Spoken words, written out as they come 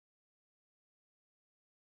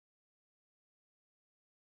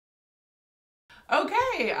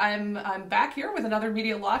Okay, I'm back here with another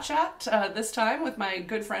media law chat. This time with my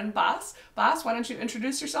good friend Bas. Bas, why don't you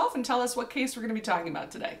introduce yourself and tell us what case we're going to be talking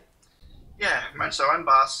about today? Yeah, so I'm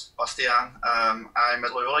Bastiaan. I'm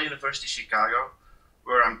at Loyola University Chicago,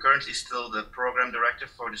 where I'm currently still the program director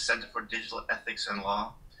for the Center for Digital Ethics and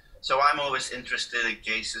Law. So I'm always interested in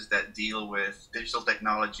cases that deal with digital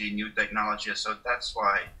technology, new technology. So that's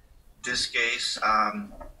why this case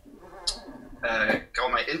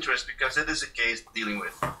caught my interest, because it is a case dealing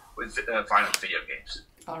with violent video games.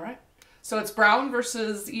 All right. So it's Brown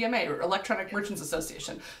versus EMA, or Electronic Merchants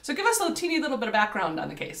Association. So give us a teeny little bit of background on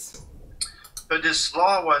the case. But this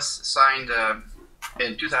law was signed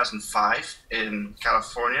in 2005 in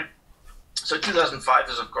California. So 2005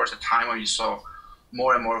 is, of course, a time when you saw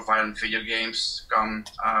more and more violent video games come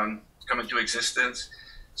into existence.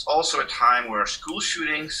 It's also a time where school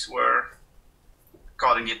shootings were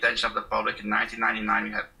caught the attention of the public. In 1999, we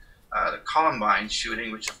had the Columbine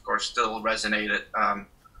shooting, which, of course, still resonated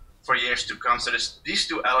for years to come. So there's these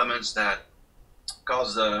two elements that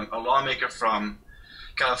caused a lawmaker from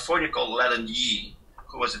California called Leland Yee,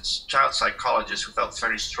 who was a child psychologist who felt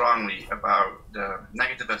very strongly about the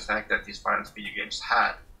negative effect that these violent video games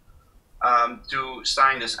had, to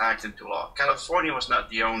sign this act into law. California was not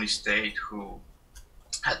the only state who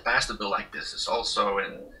had passed a bill like this. It's also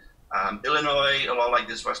in Illinois, a law like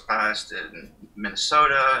this was passed, in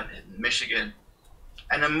Minnesota, in Michigan.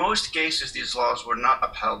 And in most cases, these laws were not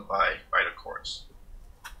upheld by the courts.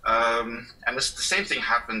 And the same thing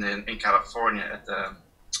happened in California at the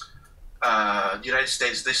United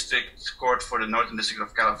States District Court for the Northern District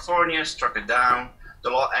of California struck it down. The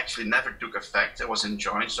law actually never took effect. It was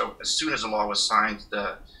enjoined. So as soon as the law was signed,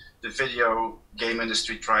 the video game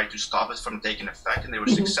industry tried to stop it from taking effect, and they were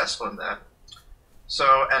successful in that. So,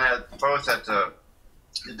 and both at the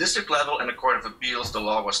district level and the Court of Appeals, the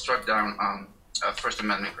law was struck down on First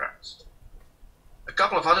Amendment grounds. A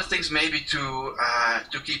couple of other things maybe to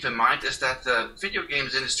keep in mind is that the video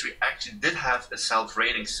games industry actually did have a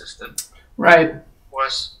self-rating system. Right.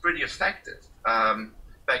 Was pretty effective.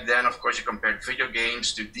 Back then, of course, you compared video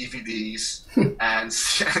games to DVDs and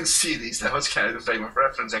CDs. That was kind of the frame of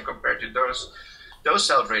reference. And compared to those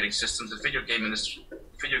self-rating systems, the video game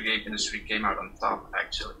industry came out on top,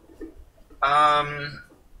 actually.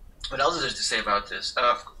 What else is there to say about this?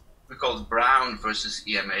 We called it Brown versus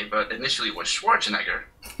EMA, but initially it was Schwarzenegger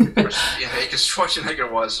versus EMA, because Schwarzenegger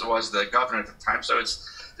was the governor at the time. So there's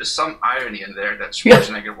some irony in there that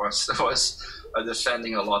Schwarzenegger was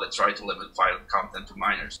defending a law that tried to limit violent content to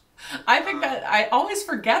minors. I think that I always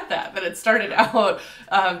forget that it started out,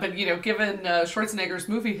 but you know, given Schwarzenegger's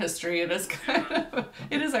movie history, it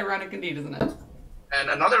is ironic indeed, isn't it? And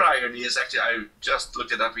another irony is, actually, I just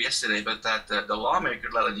looked it up yesterday, but that the lawmaker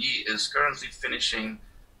Leland Yee is currently finishing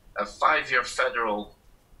a 5-year federal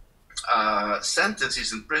sentence.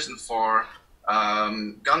 He's in prison for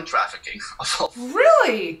gun trafficking.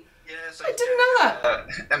 Really? Yes, I didn't know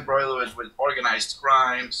that. Embroiled with organized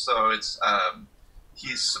crime. So it's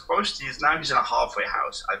he's in a halfway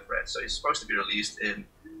house, I've read. So he's supposed to be released in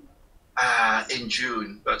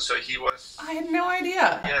June. But so he was. I had no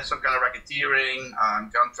idea. Yeah, some kind of racketeering,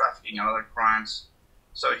 gun trafficking, and other crimes.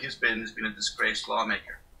 So he's been a disgraced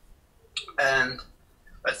lawmaker. And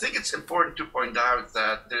I think it's important to point out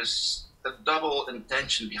that there's a double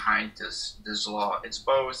intention behind this law. It's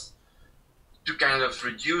both to kind of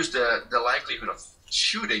reduce the likelihood of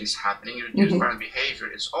shootings happening, reduce violent behavior.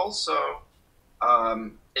 It's also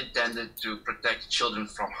intended to protect children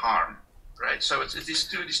from harm, right? So it's these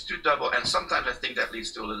two double, and sometimes I think that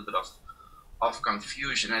leads to a little bit of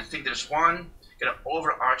confusion. I think there's one kind of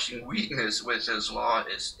overarching weakness with this law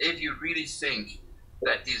is, if you really think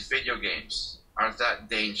that these video games are that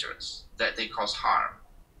dangerous, that they cause harm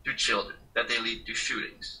to children, that they lead to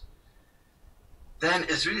shootings, then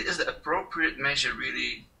is the appropriate measure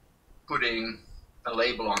really putting a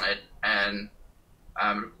label on it and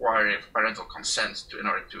requiring parental consent in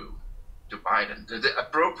order to buy them? The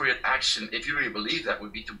appropriate action, if you really believe that,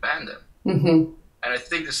 would be to ban them. And I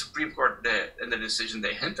think the Supreme Court, in the decision,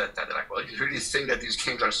 they hint at that. They're like, well, if you really think that these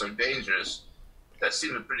games are so dangerous, that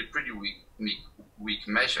seems a pretty weak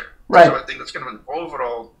measure. Right. So I think that's kind of an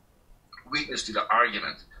overall weakness to the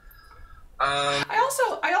argument.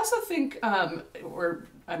 I also think,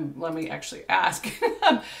 let me actually ask,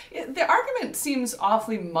 the argument seems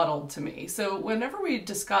awfully muddled to me. So whenever we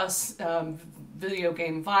discuss video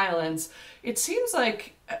game violence, it seems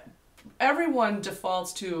like everyone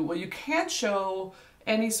defaults to, well, you can't show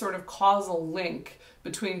any sort of causal link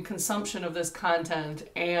between consumption of this content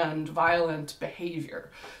and violent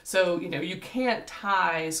behavior. So, you can't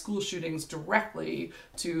tie school shootings directly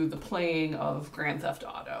to the playing of Grand Theft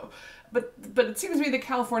Auto. But it seems to me that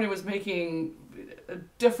California was making a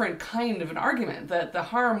different kind of an argument, that the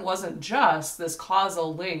harm wasn't just this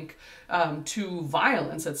causal link to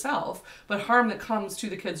violence itself, but harm that comes to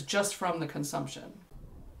the kids just from the consumption.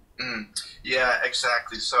 Yeah,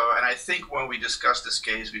 exactly. So, and I think when we discuss this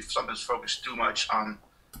case, we've sometimes focused too much on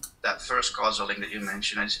that first causal link that you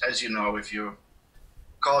mentioned. As you know, if you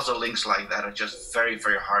causal links like that are just very,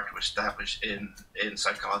 very hard to establish in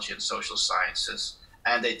psychology and social sciences,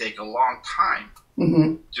 and they take a long time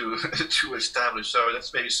to establish. So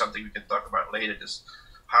that's maybe something we can talk about later, just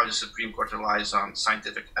how the Supreme Court relies on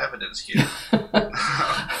scientific evidence here.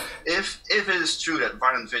 If it is true that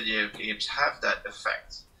violent video games have that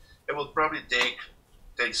effect, it will probably take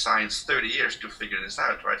science 30 years to figure this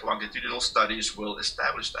out, right? Longitudinal studies will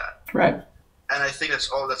establish that. Right. And I think that's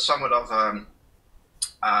somewhat of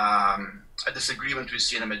a disagreement we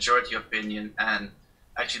see in a majority opinion, and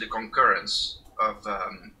actually the concurrence of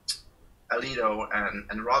Alito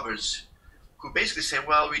and Roberts, who basically say,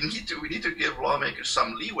 well, we need to give lawmakers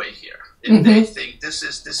some leeway here. If they think this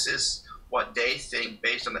is what they think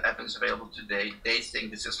based on the evidence available today, they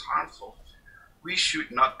think this is harmful, we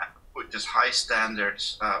should not put this high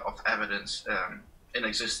standards of evidence in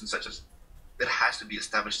existence, such as it has to be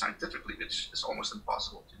established scientifically, which is almost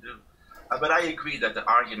impossible to do. But I agree that the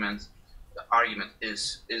argument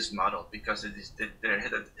is muddled, because they're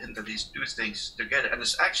hint at these two things together. And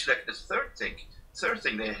there's actually like the third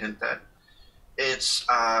thing they hint at. It's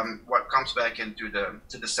what comes back into the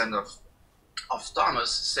dissent of Thomas,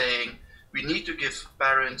 saying we need to give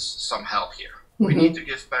parents some help here. We need to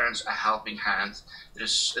give parents a helping hand.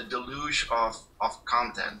 There's a deluge of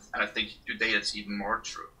content, and I think today it's even more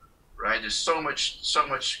true, right? There's so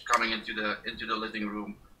much coming into the living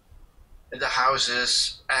room, in the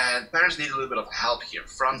houses, and parents need a little bit of help here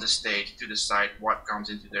from the state to decide what comes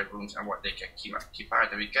into their rooms and what they can keep out.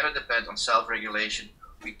 And we cannot depend on self-regulation.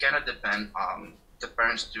 We cannot depend on the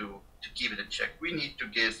parents to keep it in check. We need to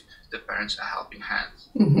give the parents a helping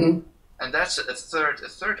hand. And that's a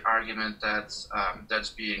third argument that's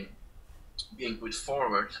being put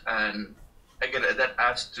forward. And again, that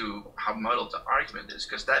adds to how muddled the argument is,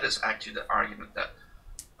 because that is actually the argument that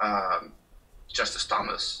Justice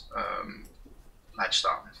Thomas latched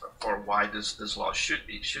on for why this law should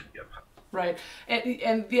be upheld. Right,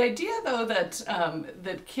 and the idea though that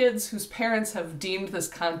that kids whose parents have deemed this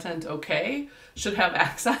content okay should have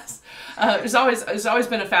access has always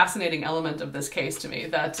been a fascinating element of this case to me.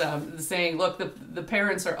 That saying, look, the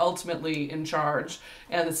parents are ultimately in charge,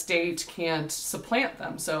 and the state can't supplant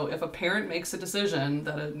them. So if a parent makes a decision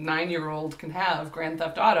that a 9-year-old can have Grand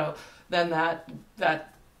Theft Auto, then that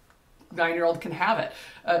 9-year-old can have it.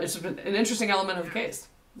 It's an interesting element of the case.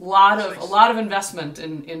 A lot of investment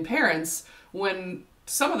in parents, when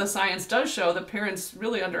some of the science does show that parents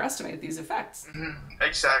really underestimate these effects.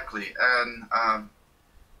 Exactly, and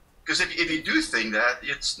because if you do think that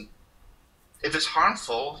if it's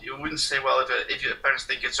harmful, you wouldn't say, well, if your parents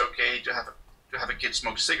think it's okay to have a kid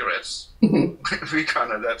smoke cigarettes,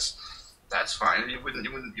 that's fine. You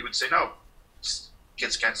would say no,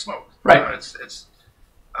 kids can't smoke. Right.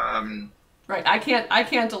 Right. I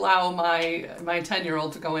can't allow my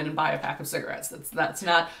 10-year-old to go in and buy a pack of cigarettes. That's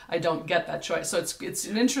not. I don't get that choice. So it's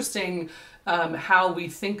an interesting how we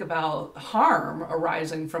think about harm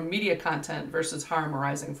arising from media content versus harm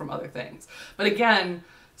arising from other things. But again,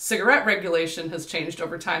 cigarette regulation has changed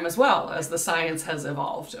over time as well, as the science has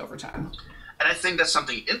evolved over time. And I think that's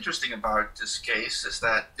something interesting about this case, is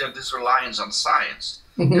that this reliance on science,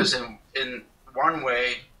 because in one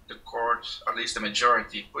way the court, or at least the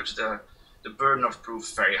majority, puts the burden of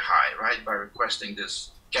proof very high, right, by requesting this,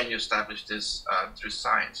 can you establish this through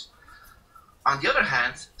science? On the other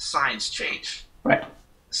hand, science changed. Right.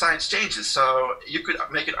 Science changes, so you could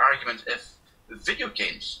make an argument if the video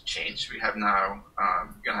games change. We have now,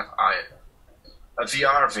 you're going to have a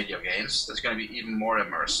VR video games that's going to be even more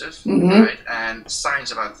immersive, right? And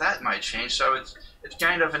science about that might change. So it's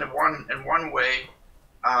kind of in one way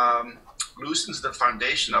loosens the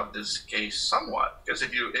foundation of this case somewhat, because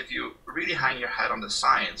if you really hang your hat on the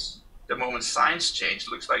science, the moment science changed,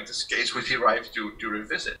 it looks like this case would be ripe to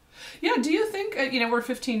revisit. Yeah, do you think, we're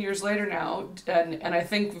 15 years later now, and I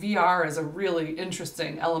think VR is a really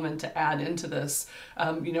interesting element to add into this.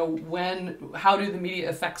 How do the media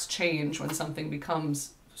effects change when something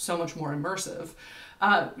becomes so much more immersive?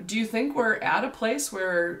 Do you think we're at a place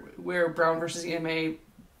where Brown versus EMA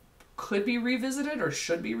could be revisited or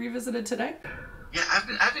should be revisited today? Yeah,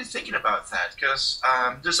 I've been thinking about that because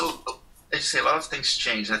there's a lot of things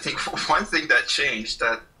changed. I think one thing that changed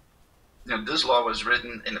that this law was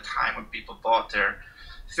written in a time when people bought their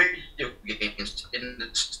video games in the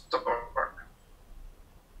store.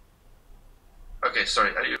 Okay,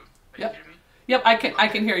 sorry. Are you Yep. hearing me? Yep, I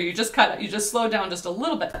can hear you. You just cut it. You just slowed down just a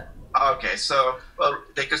little bit. Okay, so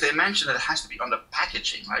because they mentioned that it has to be on the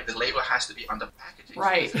packaging, right? The label has to be on the packaging.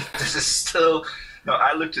 Right. This is still. No,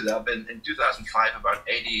 I looked it up. In 2005, about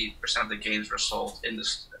 80% of the games were sold in the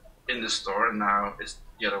store, and now it's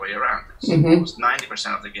the other way around. It's almost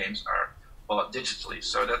 90% of the games are bought digitally.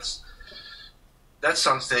 So that's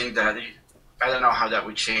something that I don't know how that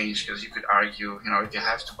would change, because you could argue, if you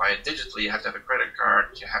have to buy it digitally, you have to have a credit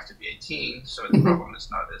card, you have to be 18, so the problem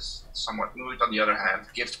is not as somewhat moot. On the other hand,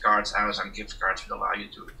 gift cards, Amazon gift cards would allow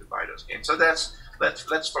you to buy those games. So let's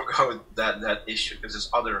forgo that issue,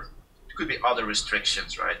 because there could be other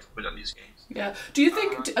restrictions, right, to put on these games. Yeah. Do you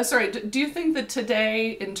think? Do you think that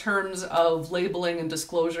today, in terms of labeling and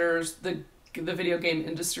disclosures, the video game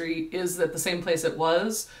industry is at the same place it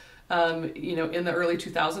was, in the early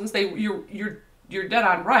 2000s? You're dead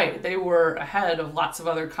on right. They were ahead of lots of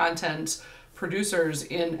other content producers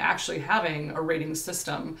in actually having a rating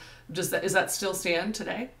system. Is that still stand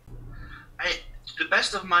today? To the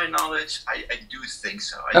best of my knowledge, I do think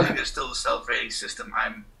so. I think there's still a self-rating system.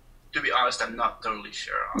 To be honest, I'm not totally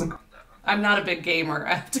sure on that. I'm not a big gamer,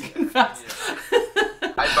 I have to confess.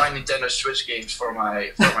 Yeah. I buy Nintendo Switch games for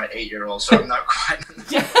my 8-year-old, so I'm not quite.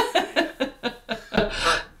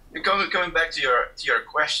 But going back to your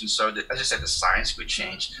question, so as I said, the science could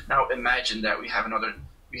change. Now imagine that we have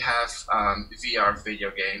VR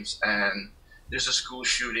video games, and there's a school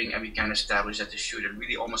shooting, and we can establish that the shooter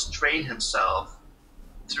really almost trained himself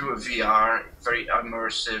through a VR, very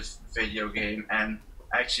immersive video game, and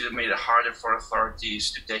actually made it harder for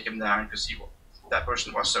authorities to take him down because that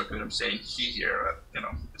person was so good. I'm saying he here,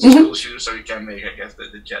 it's a school shooter, so you can make, I guess,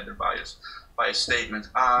 the gender bias statement.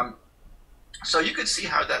 So you could see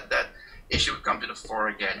how that issue would come to the fore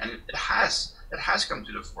again, and it has come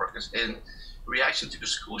to the fore, because in reaction to the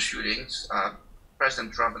school shootings,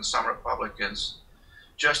 President Trump and some Republicans,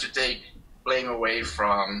 just to take blame away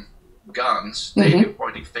from guns, they've been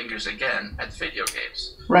pointing fingers again at video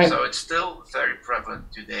games. Right. So it's still very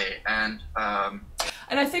prevalent today, and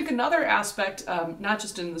I think another aspect, not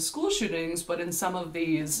just in the school shootings, but in some of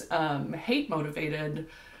these hate-motivated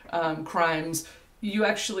crimes, you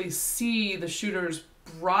actually see the shooters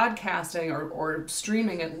broadcasting or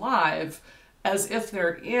streaming it live as if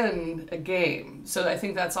they're in a game. So I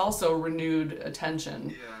think that's also renewed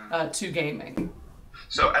attention to gaming.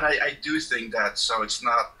 So, and I do think that, so it's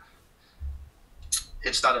not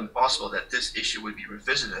impossible that this issue would be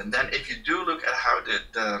revisited. And then if you do look at how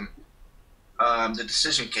the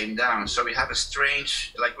decision came down, so we have a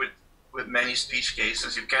strange, like with many speech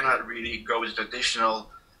cases, you cannot really go with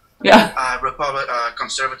traditional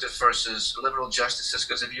conservative versus liberal justices,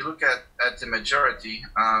 because if you look at the majority,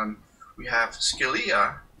 we have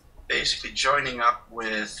Scalia basically joining up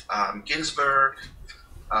with Ginsburg,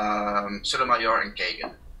 Sotomayor, and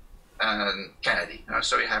Kagan, and Kennedy.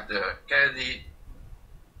 So we have the Kennedy,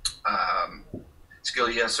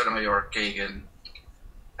 Scalia, Sotomayor, Kagan,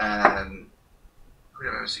 and who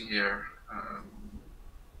am I missing here?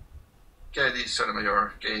 Kennedy,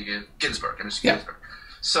 Sotomayor, Kagan, Ginsburg. Ginsburg.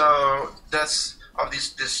 So that's of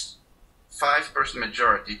this 5-person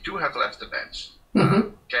majority. 2 have left the bench.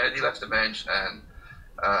 Kennedy left the bench, and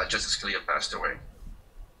Justice Scalia passed away.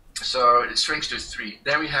 So it shrinks to 3.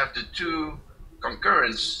 Then we have the 2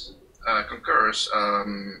 concurrers,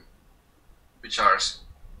 which are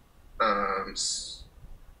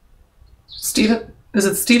Stephen? Is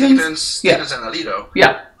it Stevens? Stevens and Alito.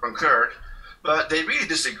 Yeah. Concurred. But they really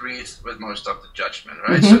disagreed with most of the judgment,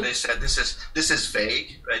 right? So they said this is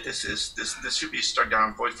vague, right? This should be struck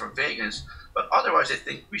down, void for vagueness. But otherwise, I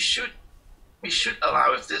think we should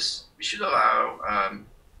allow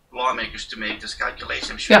lawmakers to make this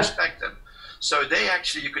calculation. We should respect them. So they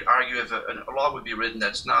actually, you could argue, if a law would be written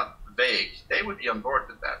that's not vague, they would be on board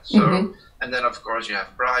with that. So, and then of course you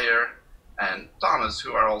have Breyer and Thomas,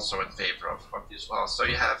 who are also in favor of these laws. So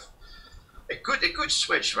you have a good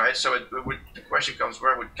switch, right? So the question comes,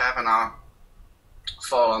 where would Kavanaugh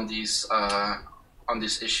fall on this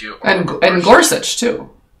issue? And Gorsuch too.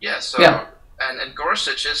 Yeah. So and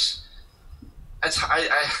Gorsuch is.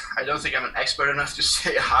 I don't think I'm an expert enough to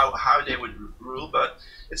say how they would rule, but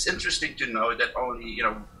it's interesting to know that only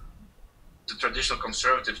the traditional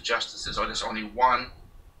conservative justices, or there's only one,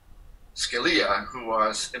 Scalia, who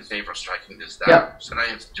was in favor of striking this down. So now you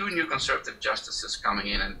have 2 new conservative justices coming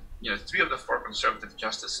in, and three of the four conservative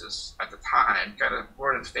justices at the time kind of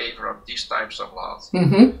were in favor of these types of laws.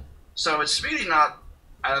 Mm-hmm. So it's really not,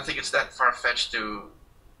 I don't think it's that far-fetched to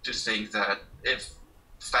think that if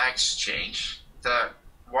facts change, that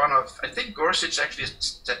I think Gorsuch actually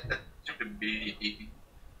said that to be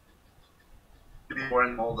more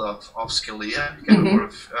in mold of Scalia, kind of more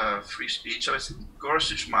of free speech. So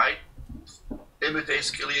Gorsuch might imitate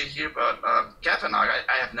Scalia here, but Kavanaugh,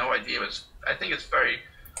 I have no idea. I think it's very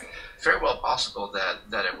well possible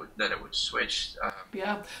that it would switch.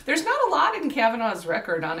 Yeah, there's not a lot in Kavanaugh's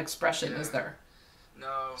record on expression, is there?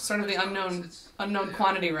 No. Sort of the unknown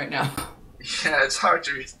quantity right now. Yeah, it's hard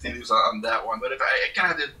to read the news on that one. But if I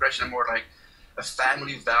kind of had the impression of more like a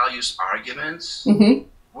family values argument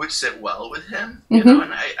would sit well with him, you know,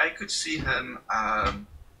 and I could see him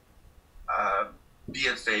be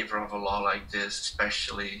in favor of a law like this,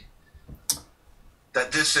 especially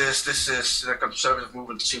that this is the conservative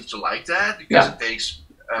movement seems to like that because it takes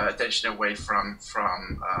attention away from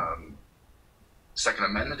Second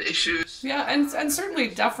Amendment issues. Yeah, and certainly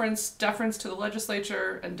deference to the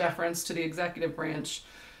legislature and deference to the executive branch.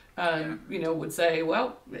 Would say,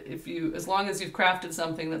 well, as long as you've crafted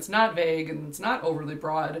something that's not vague and it's not overly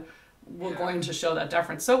broad, we're going to show that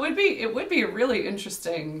deference. So it would be a really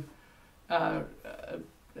interesting,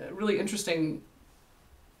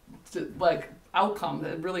 outcome,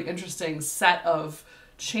 a really interesting set of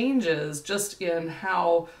changes just in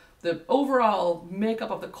how the overall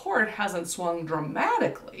makeup of the court hasn't swung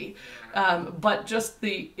dramatically, but just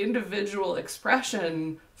the individual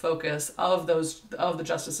expression focus of the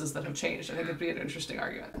justices that have changed. I think it'd be an interesting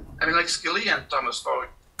argument. I mean, like Scalia and Thomas vote,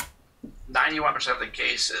 91% of the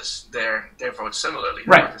cases, their vote similarly,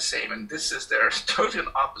 they're not the same, and this is their totally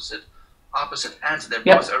opposite ends. They're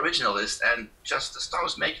both originalists, and Justice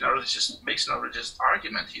Thomas makes an religious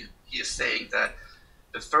argument. He is saying that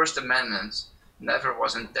the First Amendment never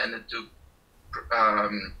was intended to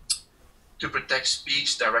protect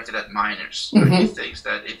speech directed at minors. He thinks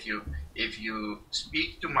that if you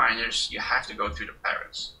speak to minors, you have to go through the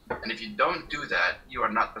parents, and if you don't do that, you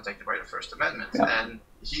are not protected by the First Amendment. And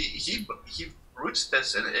he roots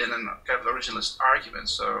this in a kind of originalist argument.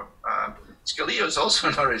 So Scalia is also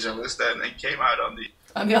an originalist and came out on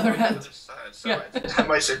the other end. Side. So I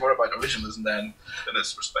might say more about originalism than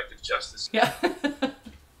his respective justice. Yeah.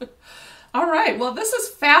 All right. Well, this is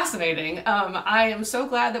fascinating. I am so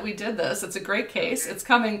glad that we did this. It's a great case. It's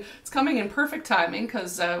coming in perfect timing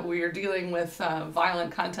because we are dealing with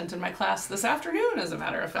violent content in my class this afternoon, as a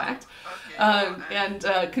matter of fact.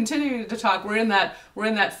 And continuing to talk, we're in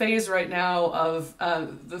that phase right now of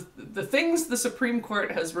the things the Supreme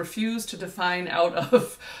Court has refused to define out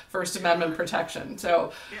of First Amendment protection.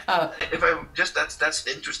 So, that's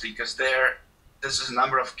interesting because this is a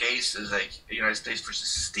number of cases, like United States versus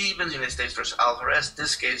Stevens, United States versus Alvarez.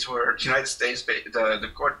 This case where United States, the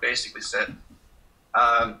court basically said,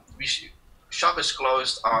 shop is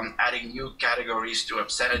closed on adding new categories to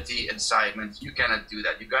obscenity, incitement. You cannot do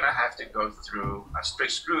that. You're gonna have to go through a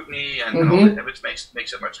strict scrutiny, and all that, which makes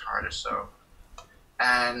it much harder. So,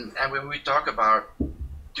 and when we talk about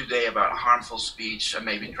today about harmful speech and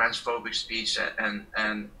maybe transphobic speech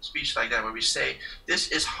and speech like that, where we say this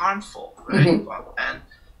is harmful, right? And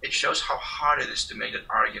it shows how hard it is to make that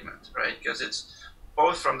argument, right? Because it's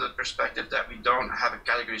both from the perspective that we don't have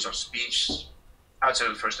categories of speech outside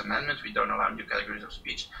of the First Amendment, we don't allow new categories of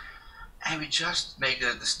speech, and we just make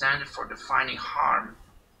the standard for defining harm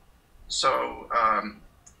so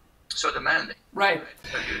demanding. Right.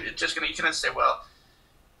 It's just you cannot say, well,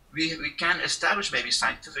 we can establish maybe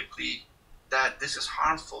scientifically that this is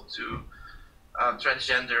harmful to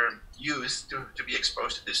transgender youth to be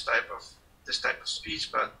exposed to this type of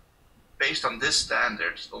speech, but based on this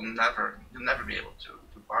standard, you'll never be able to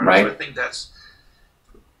bar it. So I think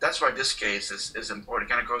that's why this case is important.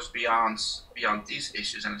 It kind of goes beyond these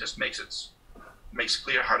issues, and it just makes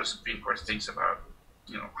clear how the Supreme Court thinks about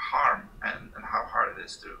harm and how hard it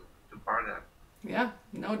is to bar that. Yeah,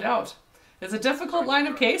 no doubt. It's a difficult line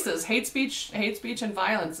of cases. Hate speech and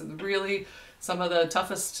violence is really some of the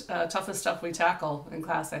toughest stuff we tackle in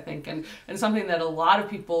class, I think, and something that a lot of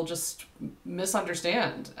people just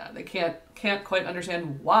misunderstand. They can't quite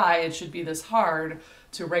understand why it should be this hard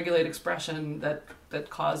to regulate expression that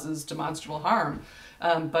causes demonstrable harm.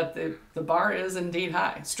 But the bar is indeed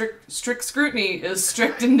high. Strict scrutiny is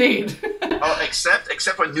strict indeed.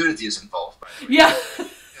 Except when nudity is involved. Yeah.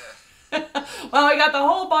 Well, we got the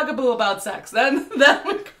whole bugaboo about sex. Then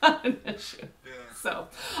we got an issue. Yeah. So,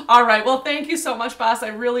 all right. Well, thank you so much, Bas. I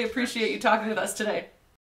really appreciate you talking with us today.